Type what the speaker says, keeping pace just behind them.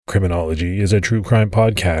Criminology is a true crime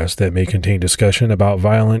podcast that may contain discussion about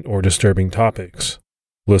violent or disturbing topics.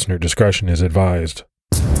 Listener discretion is advised.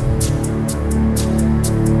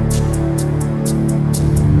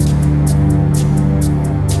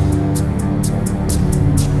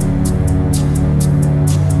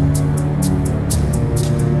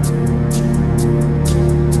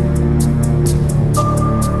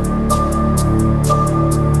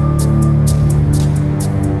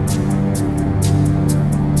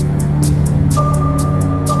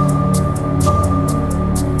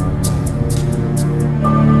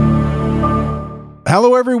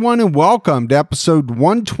 Hello, everyone, and welcome to episode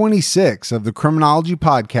 126 of the Criminology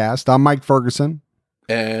Podcast. I'm Mike Ferguson.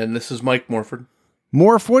 And this is Mike Morford.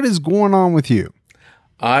 Morph, what is going on with you?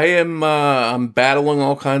 I'm battling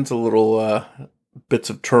all kinds of little bits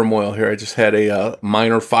of turmoil here. I just had a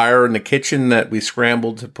minor fire in the kitchen that we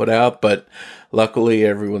scrambled to put out, but luckily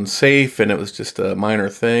everyone's safe, and it was just a minor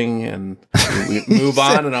thing, and we move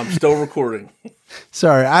on, and I'm still recording.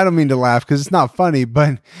 Sorry, I don't mean to laugh because it's not funny,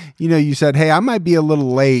 but you said, hey, I might be a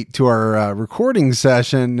little late to our recording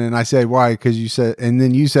session. And I said, why? And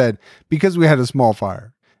then you said, because we had a small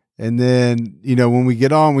fire. And then, when we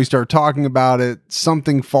get on, we start talking about it,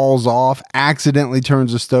 something falls off, accidentally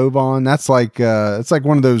turns the stove on. That's like, it's like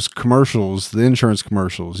one of those commercials, the insurance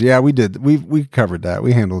commercials. Yeah, we did. We covered that.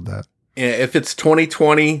 We handled that. Yeah, if it's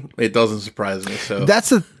 2020, it doesn't surprise me. So that's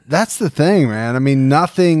the thing, man. I mean,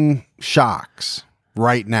 nothing shocks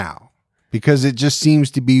right now because it just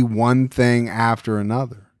seems to be one thing after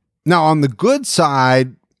another. Now, on the good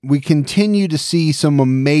side, we continue to see some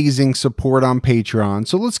amazing support on Patreon.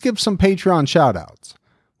 So let's give some Patreon shout outs.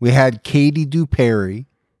 We had Katie Duperry,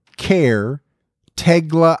 Care,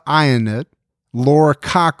 Tegla Ionit, Laura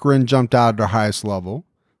Cochran jumped out at her highest level.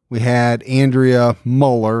 We had Andrea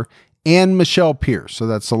Muller and Michelle Pierce. So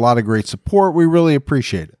that's a lot of great support. We really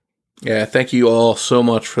appreciate it. Yeah, thank you all so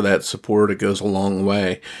much for that support. It goes a long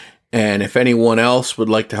way. And if anyone else would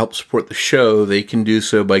like to help support the show, they can do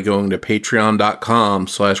so by going to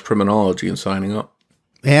patreon.com/criminology and signing up.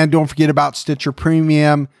 And don't forget about Stitcher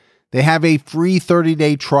Premium. They have a free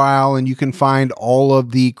 30-day trial, and you can find all of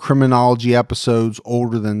the Criminology episodes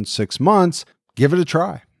older than 6 months. Give it a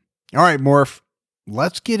try. All right, Morph,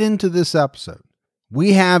 let's get into this episode.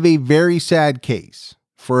 We have a very sad case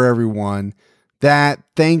for everyone that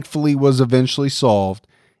thankfully was eventually solved.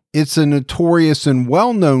 It's a notorious and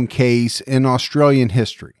well-known case in Australian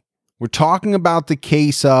history. We're talking about the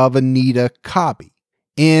case of Anita Cobby.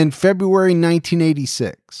 In February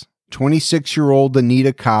 1986, 26-year-old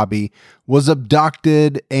Anita Cobby was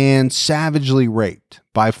abducted and savagely raped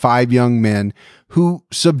by 5 young men who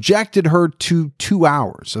subjected her to 2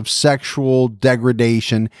 hours of sexual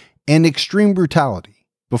degradation and extreme brutality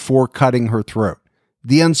before cutting her throat.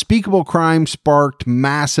 The unspeakable crime sparked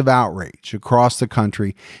massive outrage across the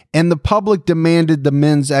country, and the public demanded the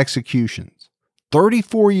men's executions.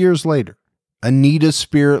 34 years later, Anita's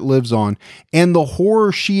spirit lives on, and the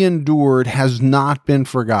horror she endured has not been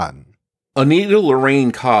forgotten. Anita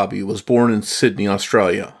Lorraine Cobby was born in Sydney,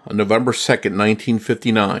 Australia, on November 2nd,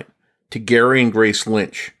 1959, to Gary and Grace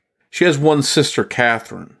Lynch. She has one sister,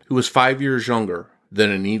 Catherine, who was 5 years younger than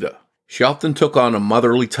Anita. She often took on a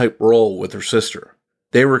motherly type role with her sister.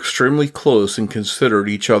 They were extremely close and considered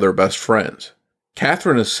each other best friends.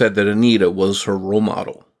 Catherine has said that Anita was her role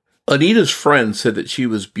model. Anita's friends said that she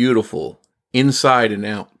was beautiful, inside and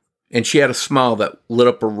out, and she had a smile that lit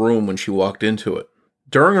up her room when she walked into it.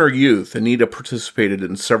 During her youth, Anita participated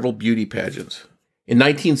in several beauty pageants. In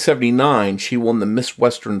 1979, she won the Miss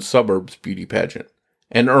Western Suburbs beauty pageant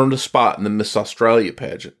and earned a spot in the Miss Australia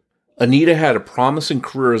pageant. Anita had a promising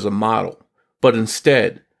career as a model, but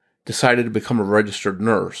instead decided to become a registered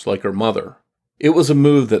nurse like her mother. It was a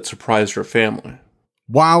move that surprised her family.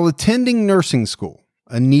 While attending nursing school,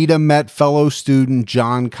 Anita met fellow student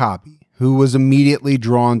John Cobby, who was immediately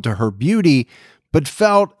drawn to her beauty, but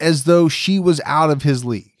felt as though she was out of his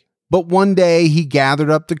league. But one day he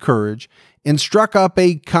gathered up the courage and struck up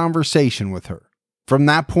a conversation with her. From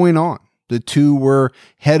that point on, the two were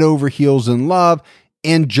head over heels in love,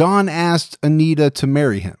 and John asked Anita to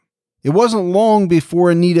marry him. It wasn't long before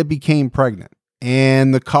Anita became pregnant,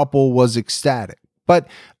 and the couple was ecstatic. But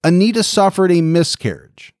Anita suffered a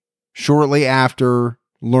miscarriage. Shortly after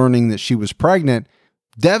learning that she was pregnant,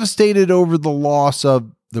 devastated over the loss of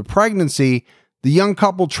the pregnancy, the young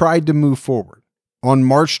couple tried to move forward. On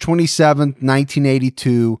March 27,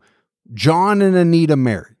 1982, John and Anita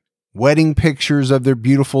married. Wedding pictures of their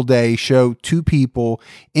beautiful day show two people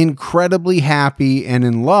incredibly happy and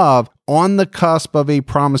in love on the cusp of a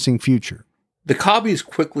promising future. The Cobbys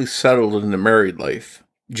quickly settled into married life.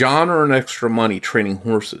 John earned extra money training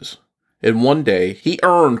horses. And one day, he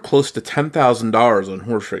earned close to $10,000 on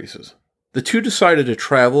horse races. The two decided to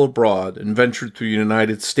travel abroad and ventured through the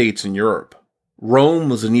United States and Europe. Rome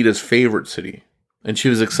was Anita's favorite city, and she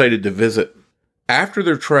was excited to visit. After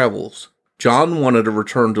their travels, John wanted to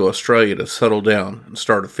return to Australia to settle down and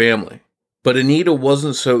start a family. But Anita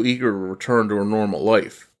wasn't so eager to return to her normal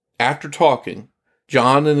life. After talking,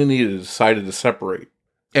 John and Anita decided to separate,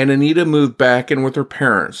 and Anita moved back in with her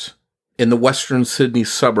parents in the western Sydney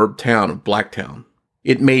suburb town of Blacktown.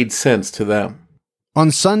 It made sense to them.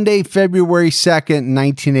 On Sunday, February 2nd,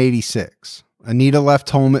 1986, Anita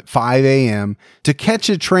left home at 5 a.m. to catch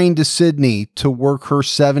a train to Sydney to work her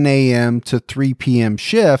 7 a.m. to 3 p.m.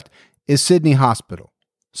 shift at Sydney Hospital.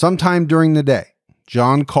 Sometime during the day,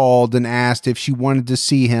 John called and asked if she wanted to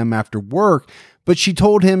see him after work, but she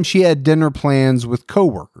told him she had dinner plans with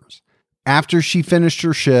coworkers. After she finished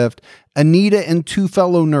her shift, Anita and two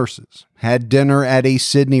fellow nurses had dinner at a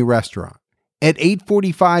Sydney restaurant. At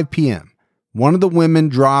 8:45 p.m., one of the women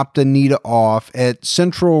dropped Anita off at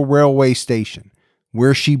Central Railway Station,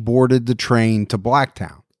 where she boarded the train to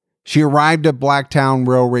Blacktown. She arrived at Blacktown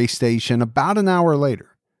Railway Station about an hour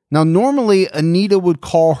later. Now, normally, Anita would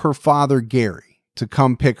call her father, Gary, to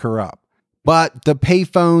come pick her up, but the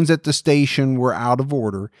payphones at the station were out of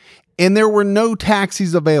order, and there were no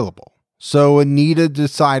taxis available, so Anita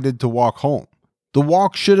decided to walk home. The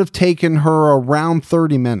walk should have taken her around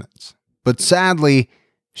 30 minutes, but sadly,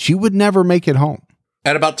 she would never make it home.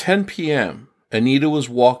 At about 10 p.m., Anita was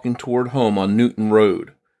walking toward home on Newton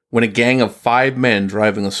Road when a gang of 5 men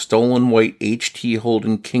driving a stolen white HT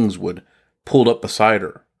Holden Kingswood pulled up beside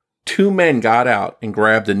her. 2 men got out and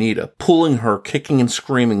grabbed Anita, pulling her, kicking and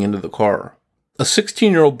screaming into the car. A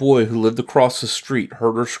 16-year-old boy who lived across the street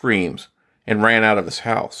heard her screams and ran out of his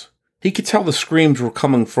house. He could tell the screams were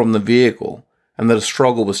coming from the vehicle and that a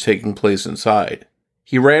struggle was taking place inside.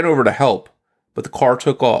 He ran over to help, but the car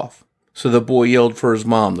took off, so the boy yelled for his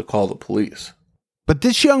mom to call the police. But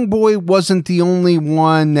this young boy wasn't the only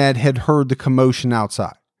one that had heard the commotion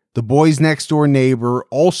outside. The boy's next-door neighbor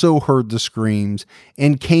also heard the screams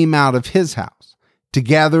and came out of his house.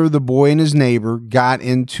 Together, the boy and his neighbor got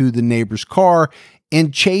into the neighbor's car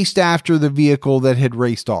and chased after the vehicle that had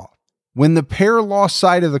raced off. When the pair lost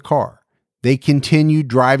sight of the car, they continued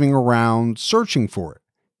driving around searching for it.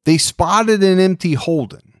 They spotted an empty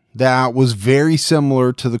Holden that was very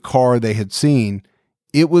similar to the car they had seen.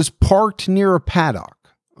 It was parked near a paddock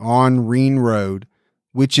on Reen Road,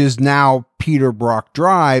 which is now Peter Brock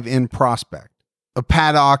Drive in Prospect. A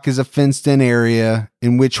paddock is a fenced-in area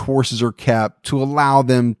in which horses are kept to allow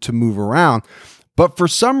them to move around. But for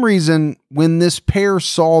some reason, when this pair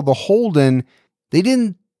saw the Holden, they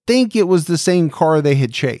didn't think it was the same car they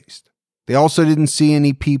had chased. They also didn't see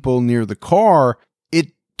any people near the car. It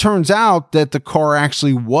turns out that the car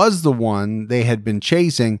actually was the one they had been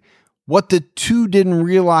chasing. What the two didn't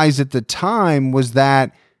realize at the time was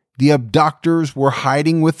that the abductors were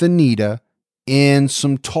hiding with Anita in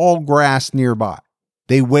some tall grass nearby.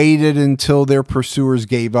 They waited until their pursuers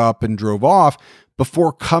gave up and drove off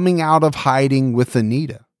before coming out of hiding with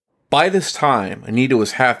Anita. By this time, Anita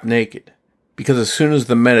was half naked, because as soon as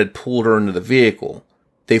the men had pulled her into the vehicle,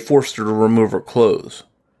 they forced her to remove her clothes.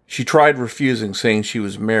 She tried refusing, saying she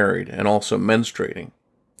was married and also menstruating.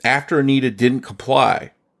 After Anita didn't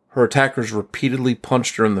comply, her attackers repeatedly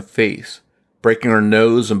punched her in the face, breaking her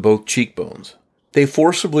nose and both cheekbones. They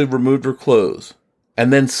forcibly removed her clothes,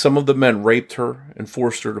 and then some of the men raped her and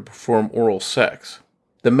forced her to perform oral sex.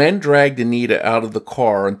 The men dragged Anita out of the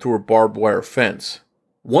car and through a barbed wire fence.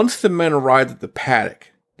 Once the men arrived at the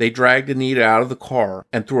paddock, they dragged Anita out of the car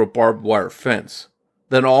and through a barbed wire fence.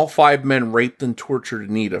 Then all 5 men raped and tortured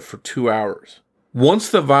Anita for 2 hours. Once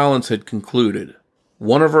the violence had concluded,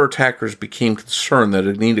 one of her attackers became concerned that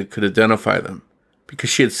Anita could identify them because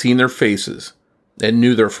she had seen their faces and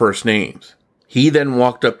knew their first names. He then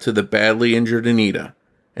walked up to the badly injured Anita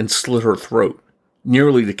and slit her throat,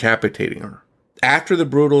 nearly decapitating her. After the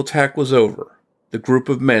brutal attack was over, the group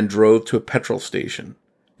of men drove to a petrol station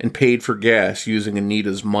and paid for gas using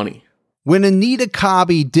Anita's money. When Anita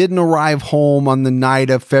Cobby didn't arrive home on the night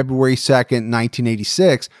of February 2nd,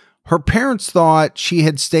 1986, her parents thought she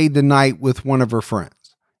had stayed the night with one of her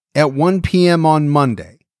friends. At 1 p.m. on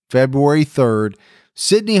Monday, February 3rd,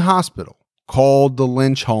 Sydney Hospital called the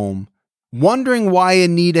Lynch home, wondering why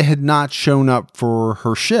Anita had not shown up for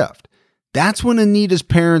her shift. That's when Anita's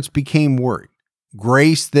parents became worried.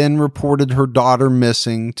 Grace then reported her daughter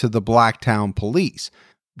missing to the Blacktown police.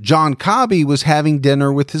 John Cobby was having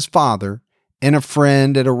dinner with his father and a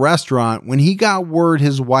friend at a restaurant when he got word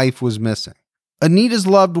his wife was missing. Anita's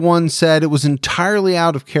loved one said it was entirely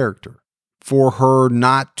out of character for her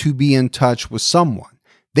not to be in touch with someone.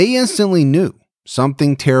 They instantly knew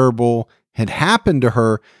something terrible had happened to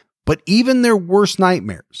her, but even their worst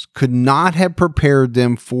nightmares could not have prepared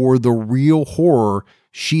them for the real horror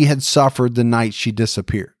she had suffered the night she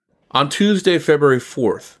disappeared. On Tuesday, February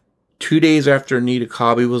 4th, 2 days after Anita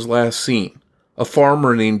Cobby was last seen, a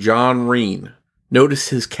farmer named John Reen noticed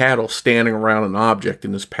his cattle standing around an object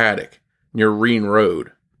in his paddock near Reen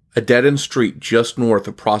Road, a dead-end street just north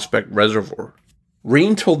of Prospect Reservoir.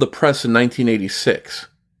 Reen told the press in 1986,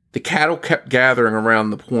 "The cattle kept gathering around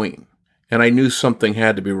the point, and I knew something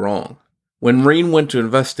had to be wrong. When Reen went to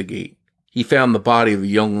investigate, he found the body of a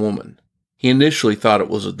young woman. He initially thought it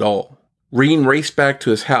was a doll. Reen raced back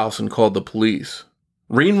to his house and called the police.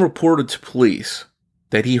 Reen reported to police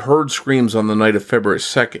that he heard screams on the night of February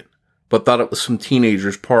 2nd, but thought it was some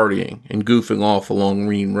teenagers partying and goofing off along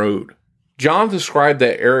Reen Road." John described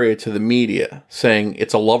that area to the media, saying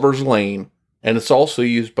it's a lover's lane, and it's also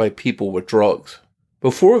used by people with drugs.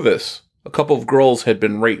 Before this, a couple of girls had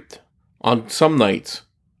been raped. On some nights,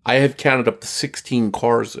 I have counted up to 16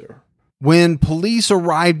 cars there. When police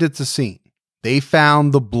arrived at the scene, they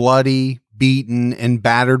found the bloody, beaten, and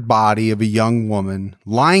battered body of a young woman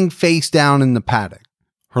lying face down in the paddock.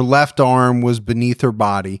 Her left arm was beneath her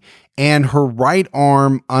body and her right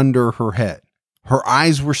arm under her head. Her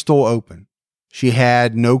eyes were still open. She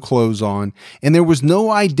had no clothes on, and there was no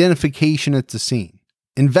identification at the scene.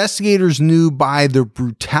 Investigators knew by the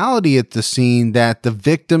brutality at the scene that the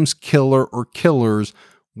victim's killer or killers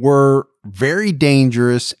were very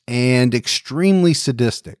dangerous and extremely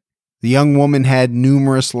sadistic. The young woman had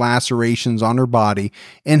numerous lacerations on her body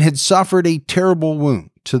and had suffered a terrible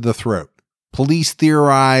wound to the throat. Police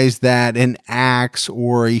theorized that an axe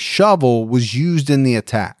or a shovel was used in the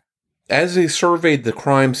attack. As they surveyed the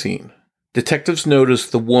crime scene, detectives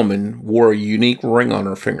noticed the woman wore a unique ring on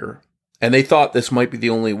her finger, and they thought this might be the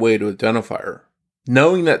only way to identify her.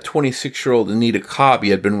 Knowing that 26-year-old Anita Cobby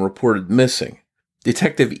had been reported missing,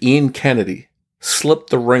 Detective Ian Kennedy slipped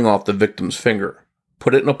the ring off the victim's finger,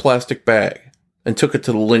 put it in a plastic bag, and took it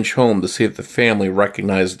to the Lynch home to see if the family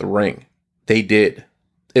recognized the ring. They did.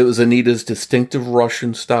 It was Anita's distinctive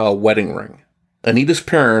Russian-style wedding ring. Anita's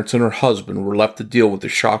parents and her husband were left to deal with the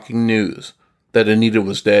shocking news that Anita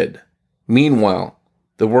was dead. Meanwhile,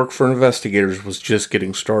 the work for investigators was just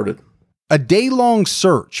getting started. A day-long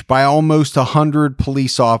search by almost 100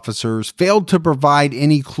 police officers failed to provide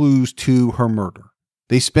any clues to her murder.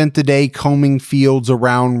 They spent the day combing fields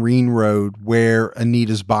around Reen Road where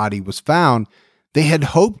Anita's body was found. They had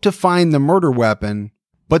hoped to find the murder weapon,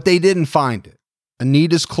 but they didn't find it.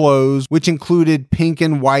 Anita's clothes, which included pink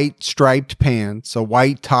and white striped pants, a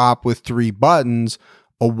white top with 3 buttons,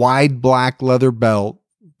 a wide black leather belt,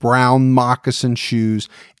 brown moccasin shoes,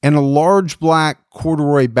 and a large black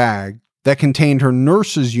corduroy bag that contained her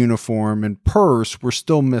nurse's uniform and purse were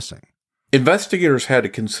still missing. Investigators had to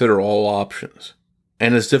consider all options,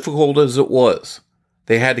 and as difficult as it was,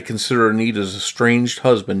 they had to consider Anita's estranged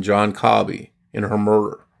husband, John Cobby, in her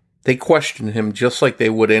murder. They questioned him just like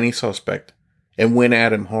they would any suspect, and went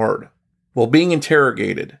at him hard. While being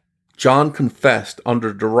interrogated, John confessed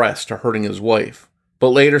under duress to hurting his wife, but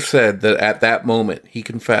later said that at that moment he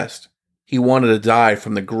confessed he wanted to die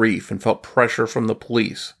from the grief and felt pressure from the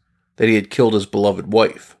police that he had killed his beloved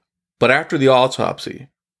wife. But after the autopsy,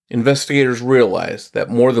 investigators realized that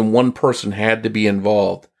more than one person had to be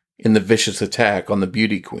involved in the vicious attack on the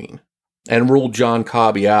beauty queen, and ruled John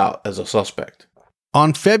Cobby out as a suspect.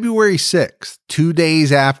 On February 6th, 2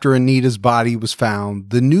 days after Anita's body was found,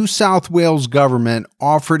 the New South Wales government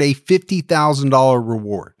offered a $50,000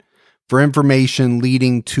 reward for information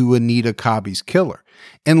leading to Anita Cobby's killer.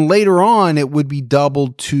 And later on, it would be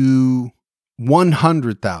doubled to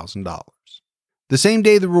 $100,000. The same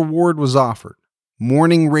day the reward was offered,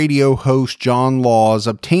 morning radio host John Laws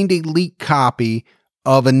obtained a leaked copy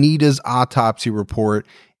of Anita's autopsy report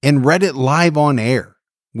and read it live on air,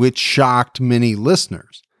 which shocked many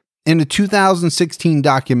listeners. In a 2016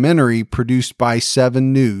 documentary produced by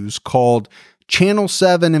 7 News called Channel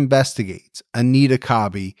 7 Investigates Anita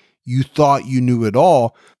Cobby, You Thought You Knew It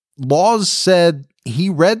All, Laws said he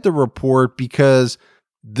read the report because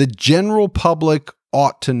the general public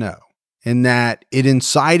ought to know, and that it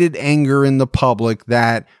incited anger in the public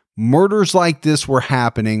that murders like this were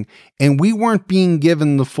happening and we weren't being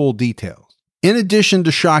given the full details. In addition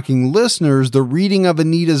to shocking listeners, the reading of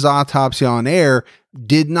Anita's autopsy on air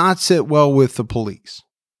did not sit well with the police.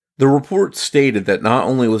 The report stated that not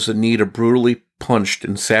only was Anita brutally punched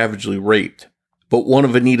and savagely raped, but one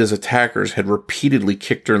of Anita's attackers had repeatedly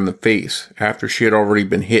kicked her in the face after she had already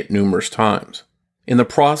been hit numerous times. In the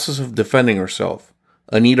process of defending herself,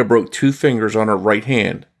 Anita broke 2 fingers on her right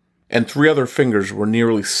hand, and 3 other fingers were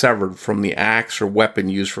nearly severed from the axe or weapon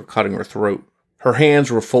used for cutting her throat. Her hands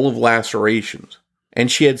were full of lacerations, and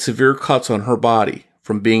she had severe cuts on her body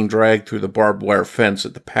from being dragged through the barbed wire fence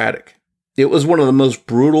at the paddock. It was one of the most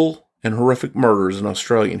brutal and horrific murders in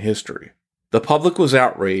Australian history. The public was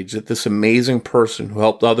outraged that this amazing person who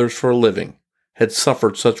helped others for a living had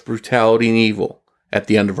suffered such brutality and evil at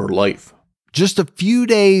the end of her life. Just a few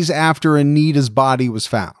days after Anita's body was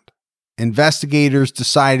found, investigators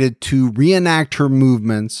decided to reenact her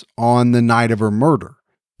movements on the night of her murder.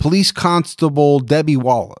 Police Constable Debbie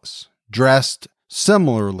Wallace, dressed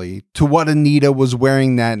similarly to what Anita was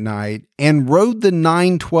wearing that night, and rode the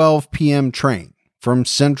 9:12 p.m. train from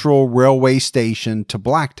Central Railway Station to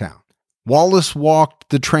Blacktown. Wallace walked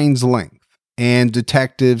the train's length, and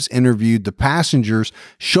detectives interviewed the passengers,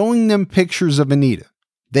 showing them pictures of Anita.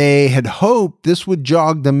 They had hoped this would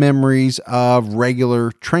jog the memories of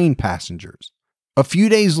regular train passengers. A few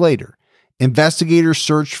days later, investigators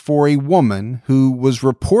searched for a woman who was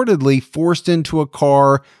reportedly forced into a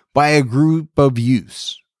car by a group of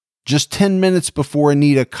youths just 10 minutes before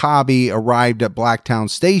Anita Cobby arrived at Blacktown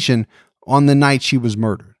Station on the night she was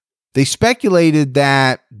murdered. They speculated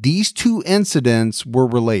that these 2 incidents were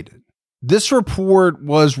related. This report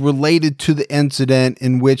was related to the incident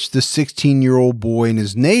in which the 16-year-old boy and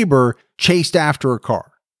his neighbor chased after a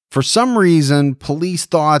car. For some reason, police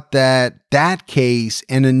thought that case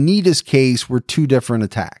and Anita's case were 2 different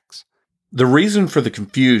attacks. The reason for the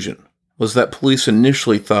confusion was that police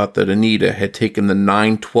initially thought that Anita had taken the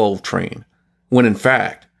 9:12 train, when in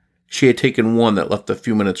fact, she had taken one that left a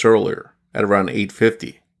few minutes earlier, at around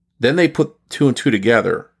 8:50. Then they put 2 and 2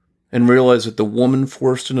 together and realized that the woman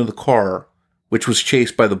forced into the car, which was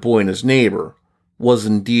chased by the boy and his neighbor, was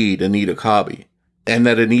indeed Anita Cobby, and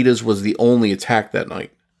that Anita's was the only attack that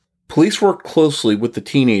night. Police worked closely with the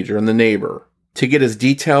teenager and the neighbor to get as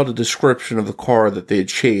detailed a description of the car that they had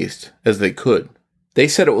chased as they could. They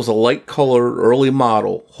said it was a light-colored, early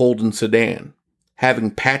model Holden sedan,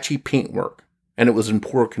 having patchy paintwork, and it was in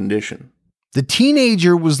poor condition. The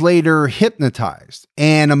teenager was later hypnotized,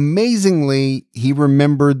 and amazingly, he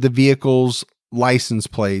remembered the vehicle's license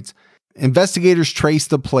plates. Investigators traced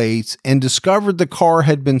the plates and discovered the car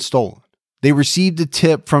had been stolen. They received a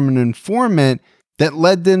tip from an informant that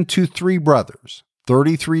led them to 3 brothers,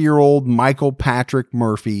 33-year-old Michael Patrick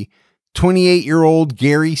Murphy, 28-year-old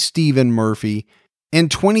Gary Stephen Murphy, and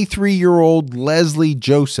 23-year-old Leslie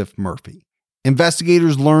Joseph Murphy.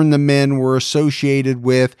 Investigators learned the men were associated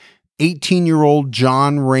with 18-year-old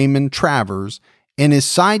John Raymond Travers and his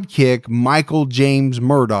sidekick Michael James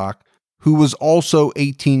Murdoch, who was also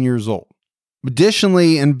 18 years old.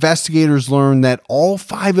 Additionally, investigators learned that all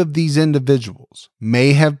 5 of these individuals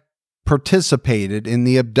may have participated in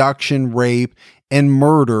the abduction, rape, and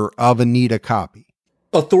murder of Anita Cobby.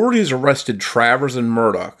 Authorities arrested Travers and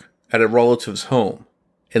Murdoch at a relative's home,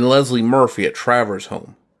 and Leslie Murphy at Travers'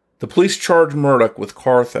 home. The police charged Murdoch with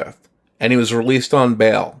car theft, and he was released on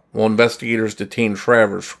bail while investigators detained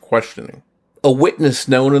Travers for questioning. A witness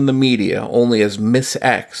known in the media only as Miss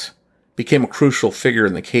X became a crucial figure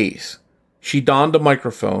in the case. She donned a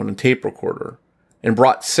microphone and tape recorder and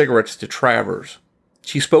brought cigarettes to Travers.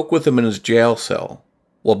 She spoke with him in his jail cell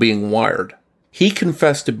while being wired. He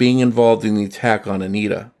confessed to being involved in the attack on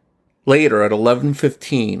Anita. Later, at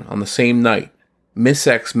 11:15 on the same night, Miss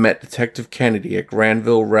X met Detective Kennedy at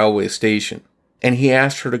Granville Railway Station, and he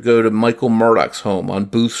asked her to go to Michael Murdoch's home on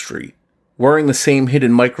Booth Street. Wearing the same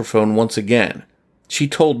hidden microphone once again, she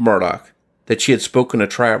told Murdoch that she had spoken to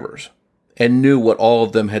Travers and knew what all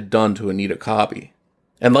of them had done to Anita Cobby.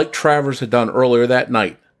 And like Travers had done earlier that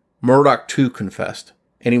night, Murdoch too confessed,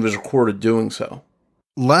 and he was recorded doing so.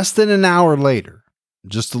 Less than an hour later,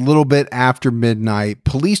 just a little bit after midnight,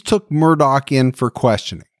 police took Murdoch in for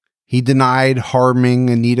questioning. He denied harming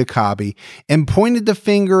Anita Cobby and pointed the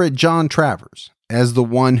finger at John Travers as the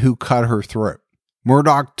one who cut her throat.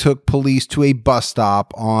 Murdoch took police to a bus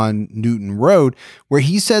stop on Newton Road where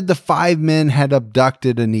he said the 5 men had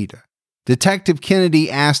abducted Anita. Detective Kennedy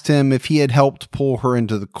asked him if he had helped pull her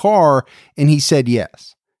into the car, and he said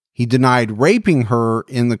yes. He denied raping her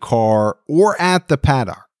in the car or at the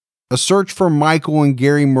paddock. A search for Michael and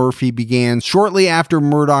Gary Murphy began shortly after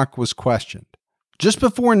Murdoch was questioned. Just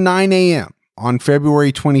before 9 a.m. on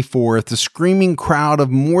February 24th, a screaming crowd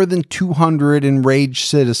of more than 200 enraged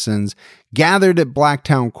citizens gathered at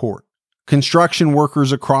Blacktown Court. Construction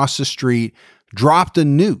workers across the street dropped a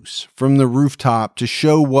noose from the rooftop to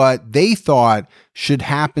show what they thought should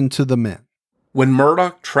happen to the men. When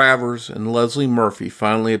Murdoch, Travers, and Leslie Murphy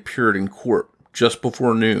finally appeared in court just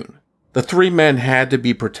before noon, The 3 men had to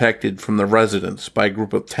be protected from the residence by a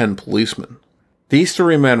group of 10 policemen. These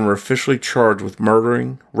 3 men were officially charged with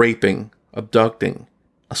murdering, raping, abducting,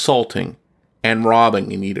 assaulting, and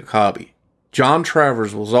robbing Anita Cobby. John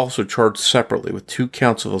Travers was also charged separately with 2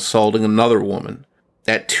 counts of assaulting another woman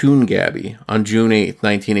at Toongabbie on June 8,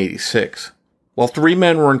 1986. While 3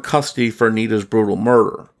 men were in custody for Anita's brutal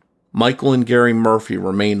murder, Michael and Gary Murphy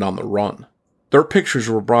remained on the run. Their pictures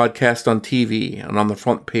were broadcast on TV and on the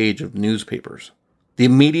front page of newspapers. The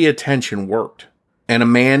media attention worked, and a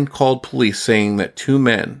man called police saying that 2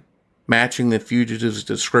 men, matching the fugitive's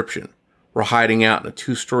description, were hiding out in a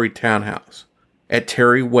 2-story townhouse at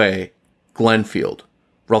Terry Way, Glenfield,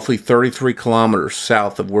 roughly 33 kilometers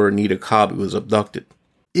south of where Anita Cobby was abducted.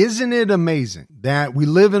 Isn't it amazing that we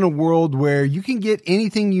live in a world where you can get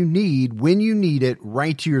anything you need when you need it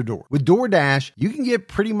right to your door? With DoorDash, you can get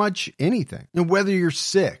pretty much anything. And whether you're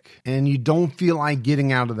sick and you don't feel like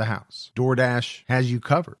getting out of the house, DoorDash has you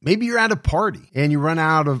covered. Maybe you're at a party and you run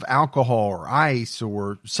out of alcohol or ice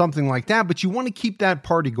or something like that, but you want to keep that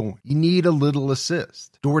party going. You need a little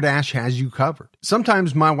assist. DoorDash has you covered.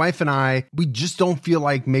 Sometimes my wife and I, we just don't feel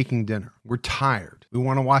like making dinner. We're tired. We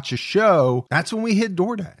want to watch a show. That's when we hit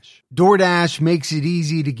DoorDash. DoorDash makes it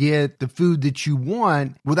easy to get the food that you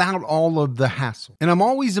want without all of the hassle. And I'm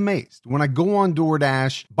always amazed when I go on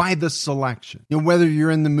DoorDash by the selection. You know, whether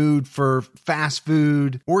you're in the mood for fast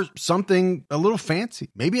food or something a little fancy,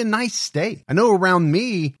 maybe a nice steak. I know around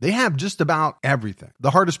me, they have just about everything.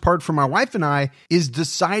 The hardest part for my wife and I is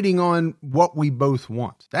deciding on what we both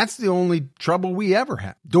want. That's the only trouble we ever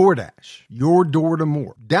have. DoorDash, your door to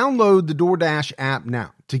more. Download the DoorDash app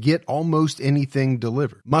now to get almost anything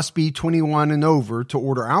delivered. Must be 21 and over to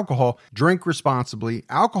order alcohol. Drink responsibly.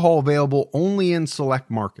 Alcohol available only in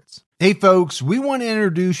select markets. Hey folks, we want to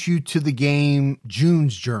introduce you to the game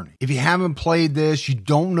June's Journey. If you haven't played this, you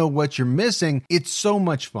don't know what you're missing, it's so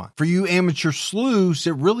much fun. For you amateur sleuths,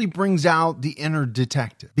 it really brings out the inner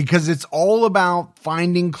detective because it's all about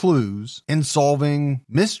finding clues and solving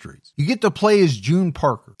mysteries. You get to play as June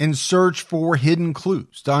Parker and search for hidden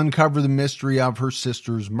clues to uncover the mystery of her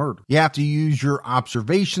sister's murder. You have to use your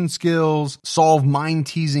observation skills, solve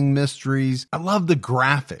mind-teasing mysteries. I love the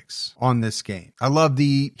graphics on this game. I love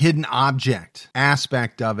the hidden object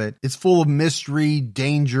aspect of it. It's full of mystery,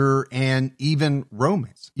 danger, and even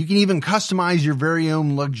romance. You can even customize your very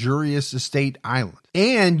own luxurious estate island.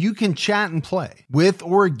 And you can chat and play with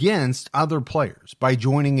or against other players by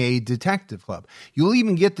joining a detective club. You'll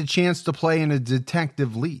even get the chance to play in a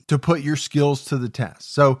detective league to put your skills to the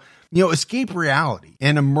test. So, escape reality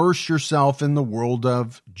and immerse yourself in the world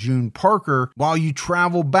of June Parker while you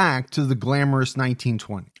travel back to the glamorous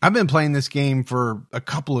 1920s. I've been playing this game for a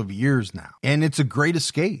couple of years now, and it's a great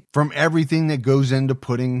escape from everything that goes into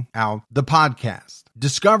putting out the podcast.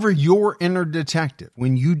 Discover your inner detective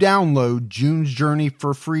when you download June's Journey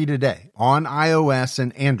for free today on iOS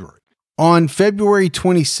and Android. On February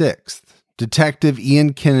 26th, Detective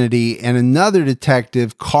Ian Kennedy and another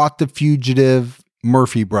detective caught the fugitive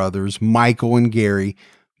Murphy brothers, Michael and Gary.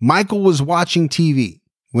 Michael was watching TV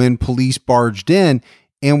when police barged in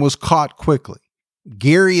and was caught quickly.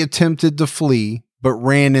 Gary attempted to flee, but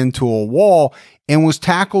ran into a wall and was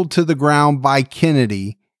tackled to the ground by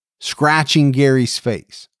Kennedy, scratching Gary's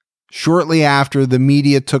face. Shortly after, the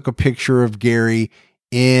media took a picture of Gary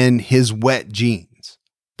in his wet jeans.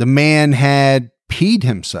 The man had peed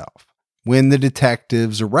himself when the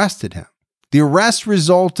detectives arrested him. The arrest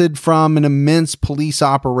resulted from an immense police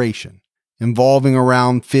operation involving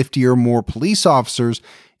around 50 or more police officers,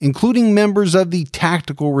 including members of the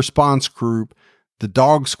Tactical Response Group, the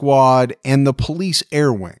Dog Squad, and the Police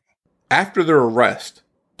Air Wing. After their arrest,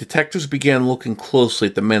 detectives began looking closely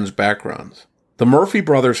at the men's backgrounds. The Murphy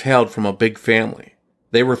brothers hailed from a big family.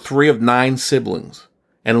 They were 3 of 9 siblings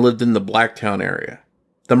and lived in the Blacktown area.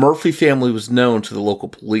 The Murphy family was known to the local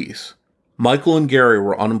police. Michael and Gary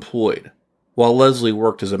were unemployed, while Leslie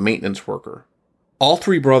worked as a maintenance worker. All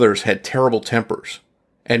 3 brothers had terrible tempers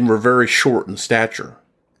and were very short in stature.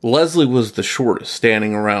 Leslie was the shortest,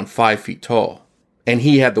 standing around 5 feet tall, and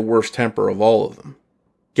he had the worst temper of all of them.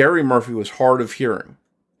 Gary Murphy was hard of hearing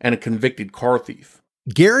and a convicted car thief.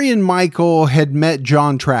 Gary and Michael had met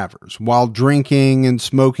John Travers while drinking and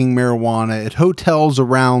smoking marijuana at hotels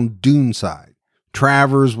around Doonside.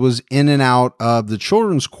 Travers was in and out of the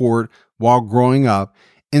children's court while growing up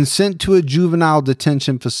and sent to a juvenile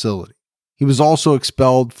detention facility. He was also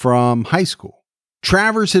expelled from high school.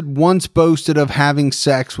 Travers had once boasted of having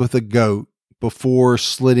sex with a goat before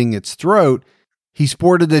slitting its throat. He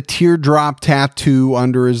sported a teardrop tattoo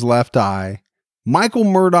under his left eye, Michael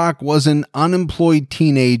Murdaugh was an unemployed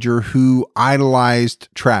teenager who idolized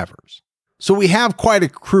Travers. So we have quite a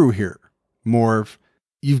crew here, Morv.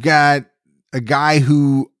 You've got a guy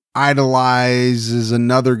who idolizes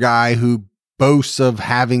another guy who boasts of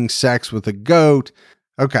having sex with a goat.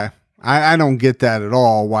 Okay, I don't get that at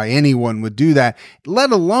all, why anyone would do that,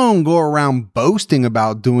 let alone go around boasting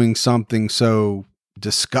about doing something so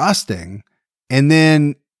disgusting. And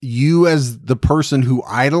then you, as the person who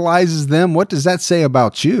idolizes them, what does that say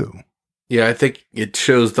about you? Yeah, I think it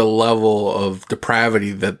shows the level of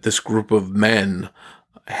depravity that this group of men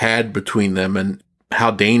had between them and how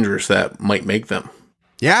dangerous that might make them.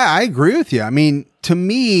 Yeah, I agree with you. I mean, to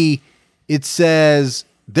me, it says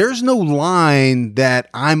there's no line that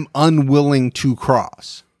I'm unwilling to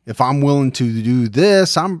cross. If I'm willing to do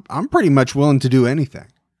this, I'm pretty much willing to do anything.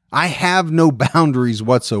 I have no boundaries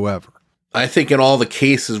whatsoever. I think in all the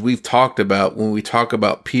cases we've talked about, when we talk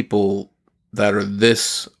about people that are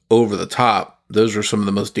this over the top, those are some of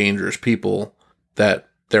the most dangerous people that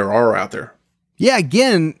there are out there. Yeah,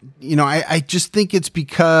 again, I just think it's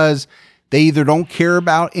because they either don't care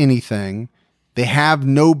about anything, they have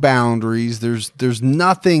no boundaries, there's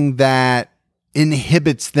nothing that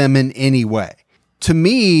inhibits them in any way. To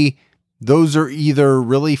me, those are either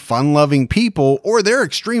really fun-loving people or they're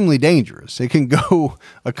extremely dangerous. It can go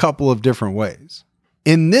a couple of different ways.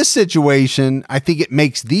 In this situation, I think it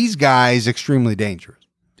makes these guys extremely dangerous.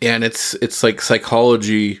 And it's like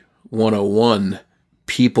psychology 101.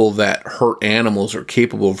 People that hurt animals or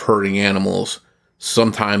capable of hurting animals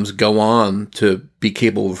sometimes go on to be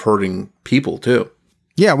capable of hurting people too.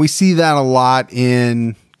 Yeah, we see that a lot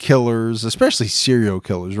in killers, especially serial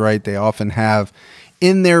killers, right? They often have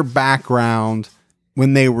in their background,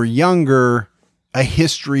 when they were younger, a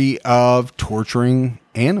history of torturing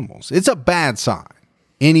animals. It's a bad sign.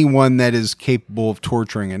 Anyone that is capable of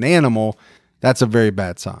torturing an animal, that's a very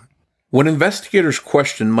bad sign. When investigators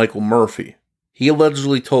questioned Michael Murphy, he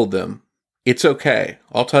allegedly told them, "It's okay.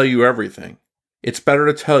 I'll tell you everything. It's better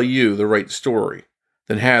to tell you the right story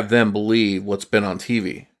than have them believe what's been on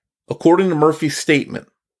TV." According to Murphy's statement,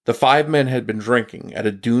 the 5 men had been drinking at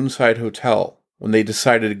a Duneside hotel when they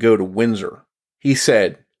decided to go to Windsor. He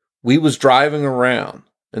said, "We was driving around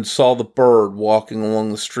and saw the bird walking along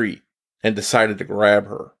the street and decided to grab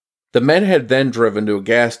her." The men had then driven to a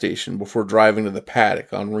gas station before driving to the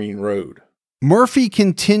paddock on Reen Road. Murphy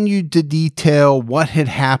continued to detail what had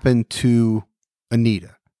happened to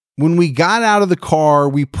Anita. When we got out of the car,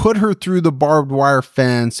 we put her through the barbed wire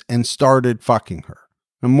fence and started fucking her.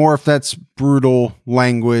 And more if that's brutal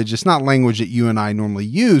language. It's not language that you and I normally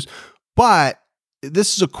use, but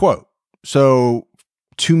this is a quote. So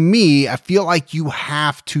to me, I feel like you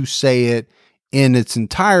have to say it in its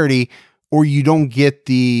entirety or you don't get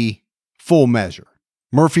the full measure.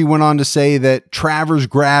 Murphy went on to say that Travers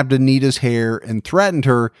grabbed Anita's hair and threatened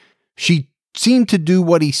her. She seemed to do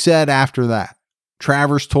what he said after that.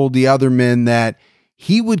 Travers told the other men that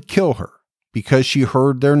he would kill her because she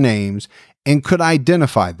heard their names and could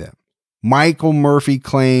identify them. Michael Murphy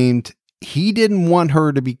claimed he didn't want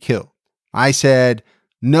her to be killed. I said,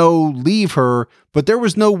 "No, leave her," but there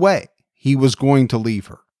was no way he was going to leave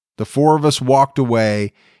her. The 4 of us walked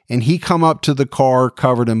away and he come up to the car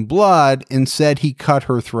covered in blood and said he cut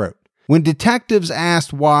her throat. When detectives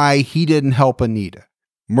asked why he didn't help Anita,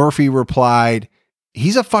 Murphy replied,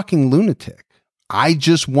 "He's a fucking lunatic. I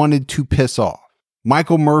just wanted to piss off."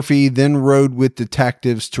 Michael Murphy then rode with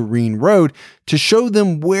detectives to Reen Road to show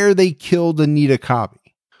them where they killed Anita Cobby.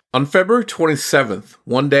 On February 27th,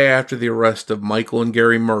 one day after the arrest of Michael and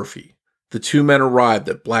Gary Murphy, the 2 men arrived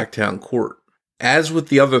at Blacktown Court. As with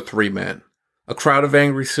the other 3 men, a crowd of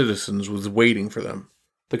angry citizens was waiting for them.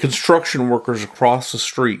 The construction workers across the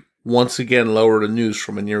street once again lowered a noose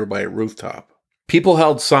from a nearby rooftop. People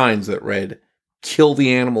held signs that read, "Kill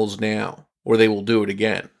the animals now, or they will do it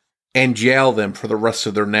again," and jail them for the rest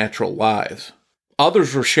of their natural lives.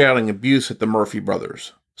 Others were shouting abuse at the Murphy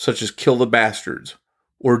brothers, such as "Kill the bastards,"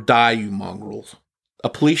 or "Die, you mongrels." A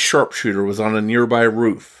police sharpshooter was on a nearby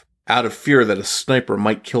roof, out of fear that a sniper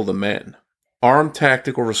might kill the men. Armed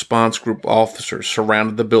Tactical Response Group officers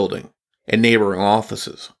surrounded the building and neighboring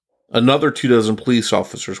offices. Another 24 police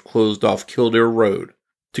officers closed off Kildare Road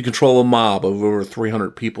to control a mob of over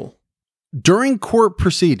 300 people. During court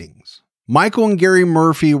proceedings, Michael and Gary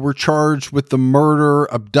Murphy were charged with the murder,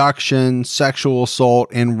 abduction, sexual assault,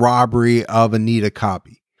 and robbery of Anita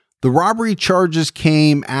Cobby. The robbery charges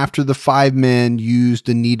came after the 5 men used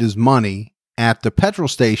Anita's money at the petrol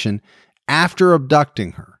station after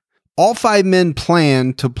abducting her. All 5 men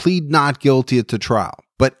planned to plead not guilty at the trial,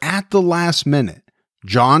 but at the last minute,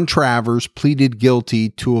 John Travers pleaded guilty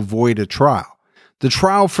to avoid a trial. The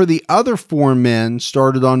trial for the other 4 men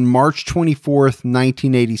started on March 24th,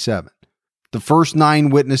 1987. The first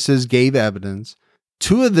 9 witnesses gave evidence.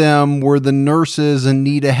 2 of them were the nurses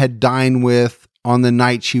Anita had dined with on the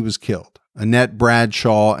night she was killed, Annette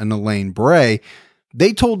Bradshaw and Elaine Bray.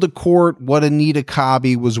 They told the court what Anita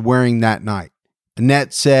Cobby was wearing that night.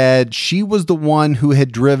 Annette said she was the one who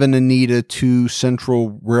had driven Anita to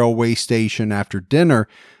Central Railway Station after dinner.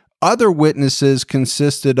 Other witnesses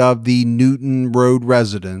consisted of the Newton Road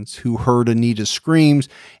residents who heard Anita's screams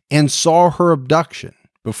and saw her abduction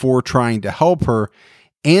before trying to help her,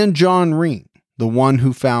 and John Reen, the one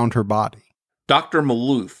who found her body. Dr.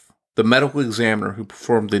 Maloof, the medical examiner who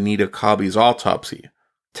performed Anita Cobby's autopsy,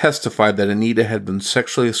 testified that Anita had been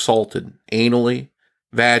sexually assaulted anally,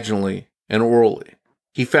 vaginally, and orally.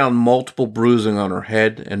 He found multiple bruising on her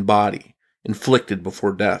head and body, inflicted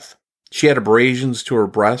before death. She had abrasions to her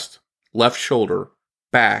breast, left shoulder,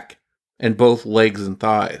 back, and both legs and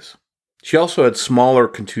thighs. She also had smaller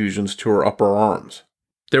contusions to her upper arms.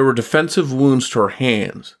 There were defensive wounds to her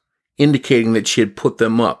hands, indicating that she had put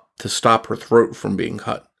them up to stop her throat from being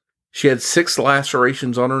cut. She had 6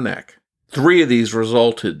 lacerations on her neck. 3 of these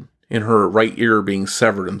resulted in her right ear being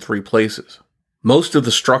severed in 3 places. Most of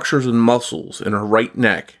the structures and muscles in her right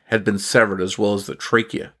neck had been severed, as well as the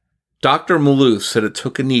trachea. Dr. Maloof said it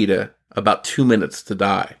took Anita about 2 minutes to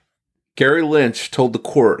die. Gary Lynch told the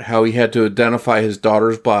court how he had to identify his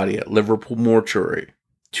daughter's body at Liverpool Mortuary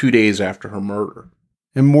 2 days after her murder.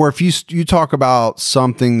 And more, if you talk about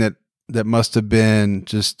something that must have been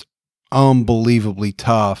just unbelievably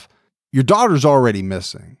tough, your daughter's already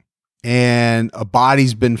missing and a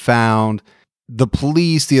body's been found. The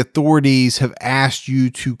police, the authorities have asked you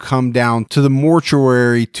to come down to the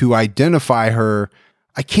mortuary to identify her.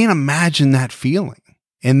 I can't imagine that feeling.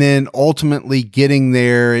 And then ultimately getting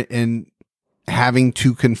there and having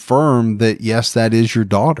to confirm that, yes, that is your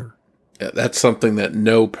daughter. Yeah, that's something that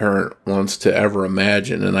no parent wants to ever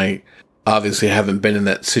imagine. And I obviously haven't been in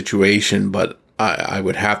that situation, but I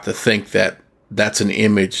would have to think that that's an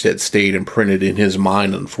image that stayed imprinted in his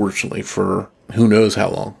mind, unfortunately, for who knows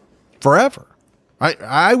how long. Forever.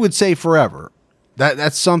 I would say forever.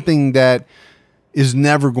 That's something that is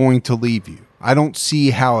never going to leave you. I don't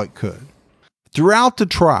see how it could. Throughout the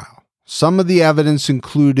trial, some of the evidence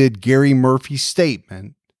included Gary Murphy's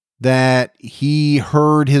statement that he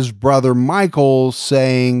heard his brother Michael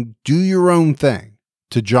saying, "Do your own thing,"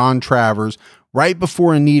 to John Travers right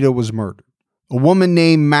before Anita was murdered. A woman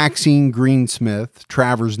named Maxine Greensmith,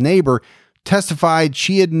 Travers' neighbor, testified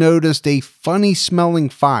she had noticed a funny smelling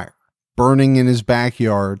fire burning in his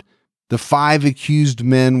backyard. The 5 accused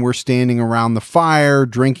men were standing around the fire,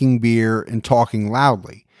 drinking beer and talking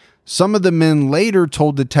loudly. Some of the men later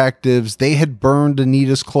told detectives they had burned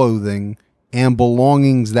Anita's clothing and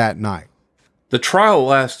belongings that night. The trial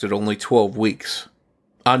lasted only 12 weeks.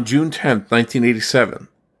 On June 10, 1987,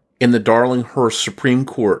 in the Darlinghurst Supreme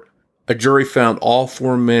Court, a jury found all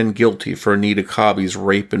 4 men guilty for Anita Cobby's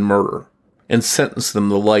rape and murder and sentenced them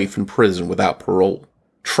to life in prison without parole.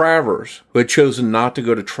 Travers, who had chosen not to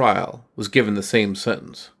go to trial, was given the same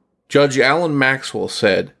sentence. Judge Alan Maxwell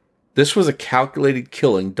said, "This was a calculated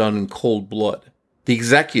killing done in cold blood. The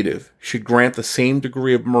executive should grant the same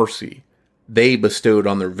degree of mercy they bestowed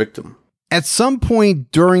on their victim." At some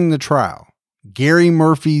point during the trial, Gary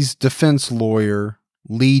Murphy's defense lawyer,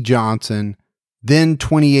 Lee Johnson, then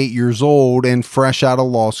 28 years old and fresh out of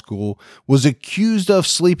law school, was accused of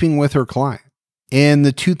sleeping with her client. In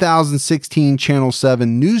the 2016 Channel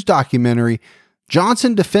 7 news documentary,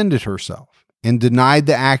 Johnson defended herself and denied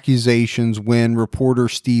the accusations when reporter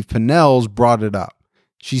Steve Pennells brought it up.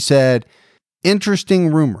 She said,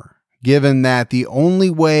 "Interesting rumor, given that the only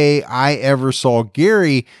way I ever saw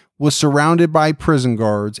Gary was surrounded by prison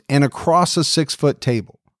guards and across a 6-foot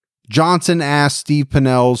table." Johnson asked Steve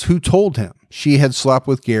Pennells who told him she had slept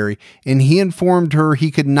with Gary, and he informed her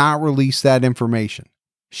he could not release that information.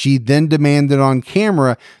 She then demanded on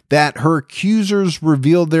camera that her accusers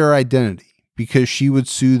reveal their identity because she would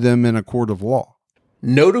sue them in a court of law.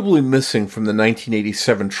 Notably missing from the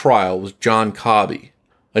 1987 trial was John Cobby,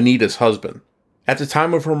 Anita's husband. At the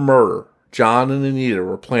time of her murder, John and Anita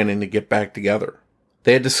were planning to get back together.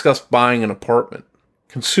 They had discussed buying an apartment.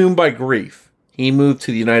 Consumed by grief, he moved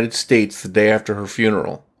to the United States the day after her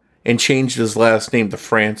funeral and changed his last name to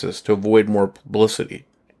Francis to avoid more publicity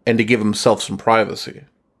and to give himself some privacy.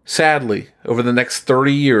 Sadly, over the next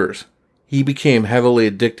 30 years, he became heavily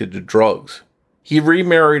addicted to drugs. He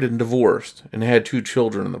remarried and divorced and had 2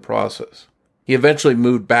 children in the process. He eventually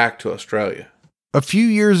moved back to Australia. A few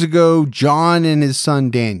years ago, John and his son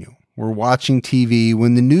Daniel were watching TV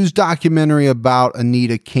when the news documentary about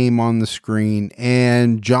Anita came on the screen,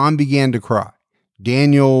 and John began to cry.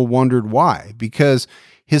 Daniel wondered why, because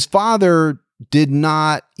his father did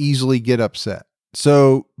not easily get upset.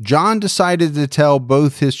 So John decided to tell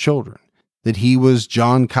both his children that he was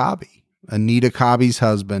John Cobby, Anita Cobby's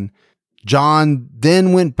husband. John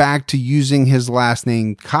then went back to using his last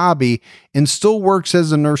name Cobby and still works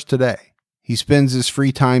as a nurse today. He spends his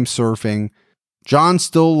free time surfing. John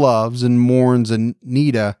still loves and mourns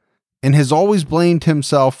Anita and has always blamed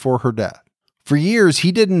himself for her death. For years,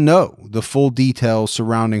 he didn't know the full details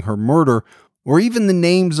surrounding her murder or even the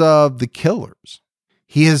names of the killers.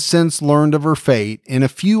 He has since learned of her fate and a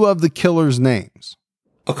few of the killers' names.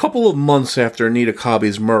 A couple of months after Anita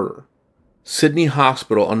Cobby's murder, Sydney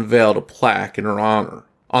Hospital unveiled a plaque in her honor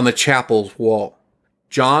on the chapel's wall.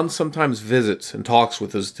 John sometimes visits and talks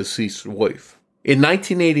with his deceased wife. In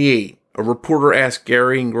 1988, a reporter asked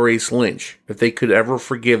Gary and Grace Lynch if they could ever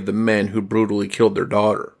forgive the men who brutally killed their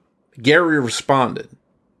daughter. Gary responded,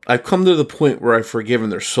 "I've come to the point where I've forgiven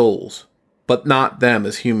their souls, but not them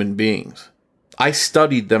as human beings. I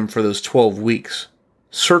studied them for those 12 weeks,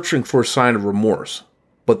 searching for a sign of remorse,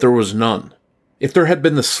 but there was none. If there had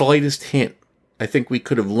been the slightest hint, I think we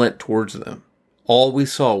could have leant towards them. All we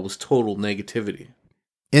saw was total negativity."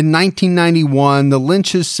 In 1991, the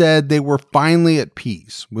Lynches said they were finally at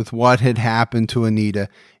peace with what had happened to Anita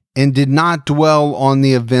and did not dwell on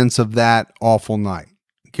the events of that awful night.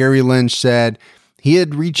 Gary Lynch said he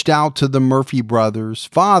had reached out to the Murphy brothers'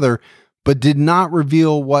 father, but did not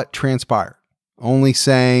reveal what transpired, only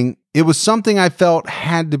saying, "It was something I felt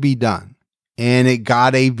had to be done, and it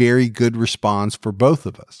got a very good response for both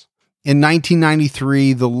of us." In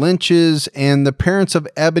 1993, the Lynches and the parents of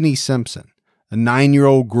Ebony Simpson, a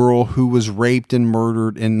 9-year-old girl who was raped and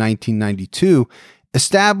murdered in 1992,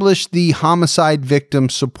 established the Homicide Victim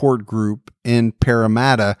Support Group in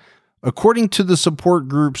Parramatta, according to the support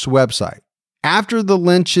group's website. After the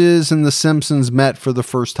Lynches and the Simpsons met for the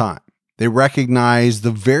first time, they recognized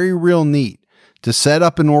the very real need to set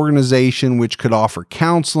up an organization which could offer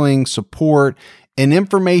counseling, support, and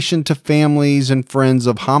information to families and friends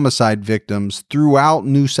of homicide victims throughout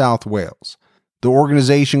New South Wales. The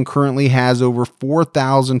organization currently has over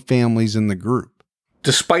 4,000 families in the group.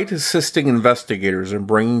 Despite assisting investigators in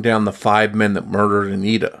bringing down the 5 men that murdered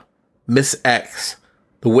Anita, Miss X,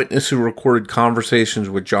 the witness who recorded conversations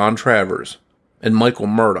with John Travers and Michael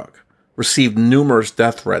Murdoch, received numerous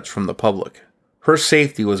death threats from the public. Her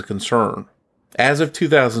safety was a concern. As of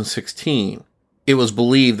 2016, it was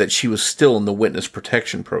believed that she was still in the witness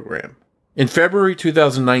protection program. In February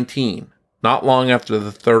 2019, not long after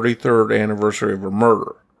the 33rd anniversary of her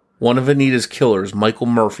murder, one of Anita's killers, Michael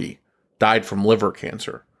Murphy, died from liver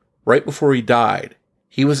cancer. Right before he died,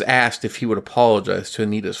 he was asked if he would apologize to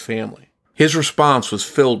Anita's family. His response was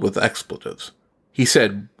filled with expletives. He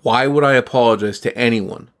said, "Why would I apologize to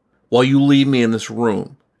anyone while you leave me in this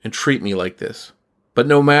room and treat me like this?" But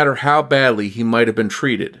no matter how badly he might have been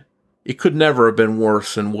treated, it could never have been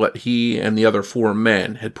worse than what he and the other 4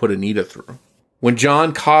 men had put Anita through. When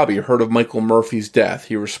John Cobby heard of Michael Murphy's death,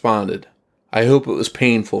 he responded, "I hope it was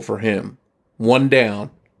painful for him. 1 down,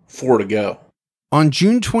 4 to go." On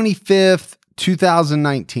June 25th,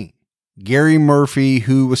 2019, Gary Murphy,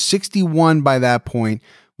 who was 61 by that point,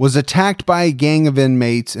 was attacked by a gang of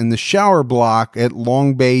inmates in the shower block at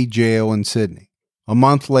Long Bay Jail in Sydney. A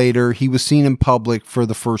month later, he was seen in public for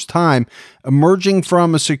the first time, emerging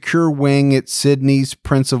from a secure wing at Sydney's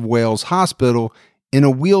Prince of Wales Hospital in a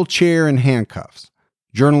wheelchair and handcuffs.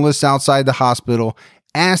 Journalists outside the hospital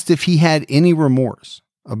asked if he had any remorse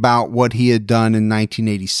about what he had done in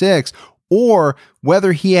 1986 or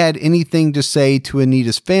whether he had anything to say to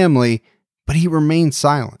Anita's family, but he remained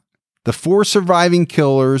silent. The 4 surviving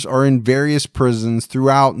killers are in various prisons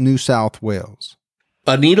throughout New South Wales.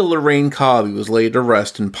 Anita Lorraine Cobby was laid to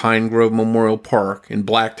rest in Pine Grove Memorial Park in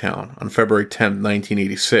Blacktown on February 10,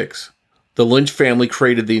 1986. The Lynch family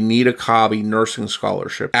created the Anita Cobby Nursing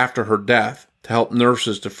Scholarship after her death to help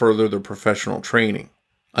nurses to further their professional training.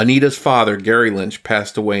 Anita's father, Gary Lynch,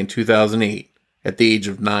 passed away in 2008 at the age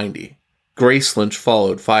of 90. Grace Lynch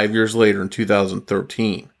followed 5 years later in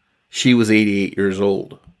 2013. She was 88 years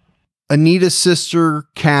old. Anita's sister,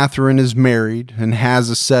 Catherine, is married and has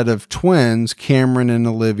a set of twins, Cameron and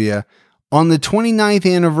Olivia, on the 29th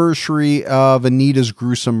anniversary of Anita's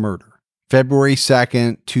gruesome murder. February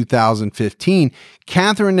 2nd, 2015,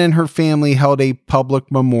 Catherine and her family held a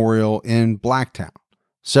public memorial in Blacktown.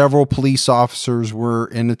 Several police officers were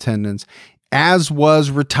in attendance, as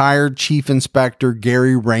was retired Chief Inspector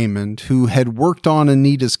Gary Raymond, who had worked on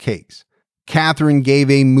Anita's case. Catherine gave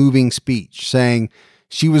a moving speech saying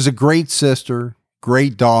She was a great sister,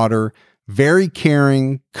 great daughter, very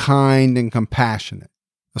caring, kind, and compassionate.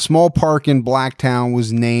 A small park in Blacktown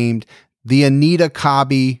was named the Anita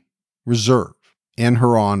Cobby Reserve in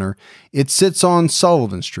her honor. It sits on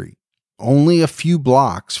Sullivan Street, only a few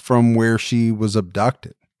blocks from where she was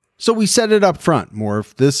abducted. So we set it up front,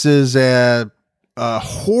 Morph. This is a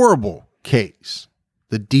horrible case.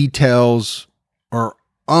 The details are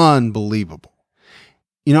unbelievable.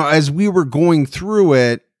 You know, as we were going through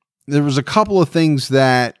it, there was a couple of things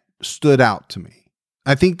that stood out to me.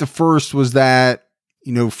 I think the first was that,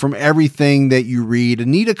 you know, from everything that you read,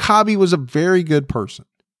 Anita Cobby was a very good person.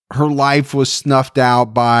 Her life was snuffed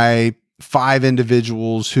out by 5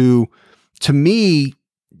 individuals who, to me,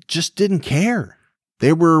 just didn't care.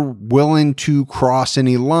 They were willing to cross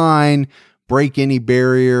any line, break any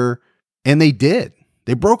barrier, and they did.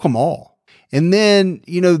 They broke them all. And then,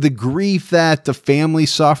 you know, the grief that the family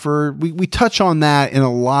suffered, we touch on that in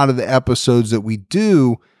a lot of the episodes that we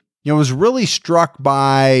do. You know, I was really struck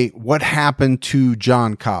by what happened to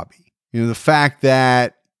John Cobby. You know, the fact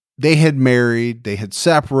that they had married, they had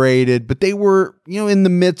separated, but they were, you know, in the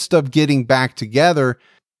midst of getting back together.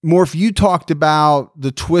 Morph, you talked about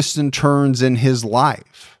the twists and turns in his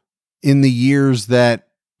life in the years that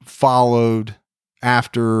followed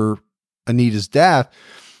after Anita's death.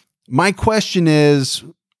 My question is,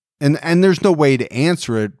 and there's no way to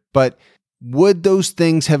answer it, but would those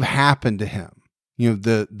things have happened to him? You know,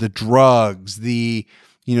 the drugs,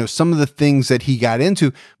 some of the things that he got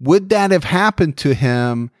into, would that have happened to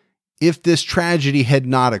him if this tragedy had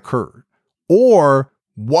not occurred? Or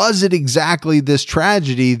was it exactly this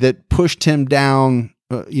tragedy that pushed him down,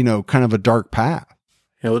 kind of a dark path?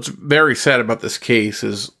 You know, what's very sad about this case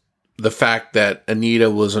is the fact that Anita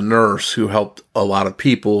was a nurse who helped a lot of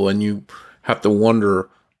people, and you have to wonder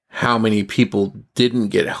how many people didn't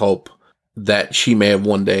get help that she may have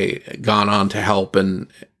one day gone on to help and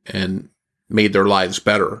made their lives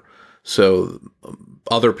better. So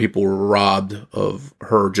other people were robbed of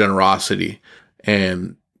her generosity.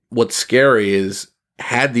 And what's scary is,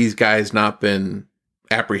 had these guys not been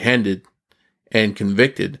apprehended and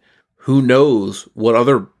convicted, who knows what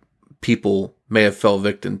other people may have fell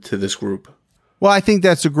victim to this group. Well, I think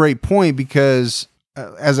that's a great point because,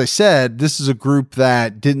 as I said, this is a group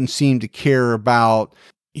that didn't seem to care about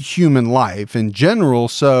human life in general.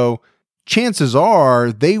 So chances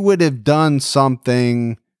are they would have done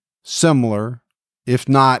something similar, if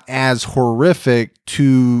not as horrific,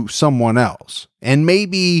 to someone else. And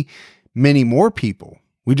maybe many more people.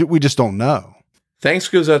 We just don't know. Thanks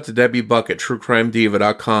goes out to Debbie Buck at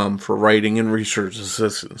TrueCrimeDiva.com for writing and research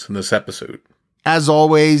assistance in this episode. As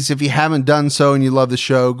always, if you haven't done so and you love the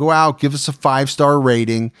show, go out, give us a 5-star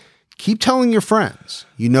rating. Keep telling your friends.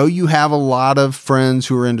 You know you have a lot of friends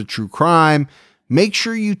who are into true crime. Make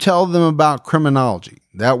sure you tell them about criminology.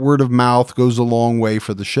 That word of mouth goes a long way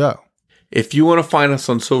for the show. If you want to find us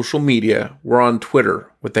on social media, we're on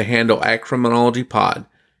Twitter with the handle @CriminologyPod.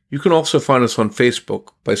 You can also find us on Facebook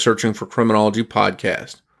by searching for Criminology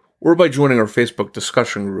Podcast, or by joining our Facebook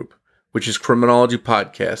discussion group, which is Criminology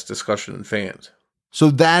Podcast Discussion and Fans.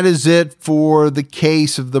 So that is it for the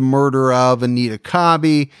case of the murder of Anita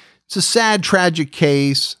Cobby. It's a sad, tragic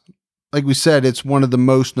case. Like we said, it's one of the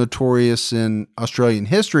most notorious in Australian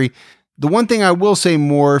history. The one thing I will say,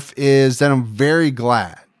 Morph, is that I'm very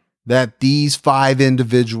glad that these 5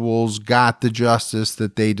 individuals got the justice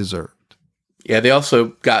that they deserved. Yeah, they also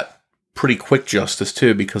got pretty quick justice,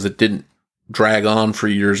 too, because it didn't drag on for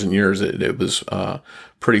years and years. It was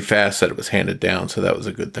pretty fast that it was handed down, so that was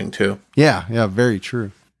a good thing, too. Yeah, very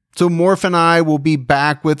true. So Morph and I will be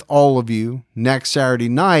back with all of you next Saturday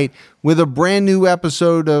night with a brand new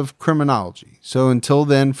episode of Criminology. So until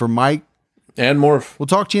then, for Mike and Morph, we'll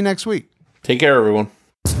talk to you next week. Take care, everyone.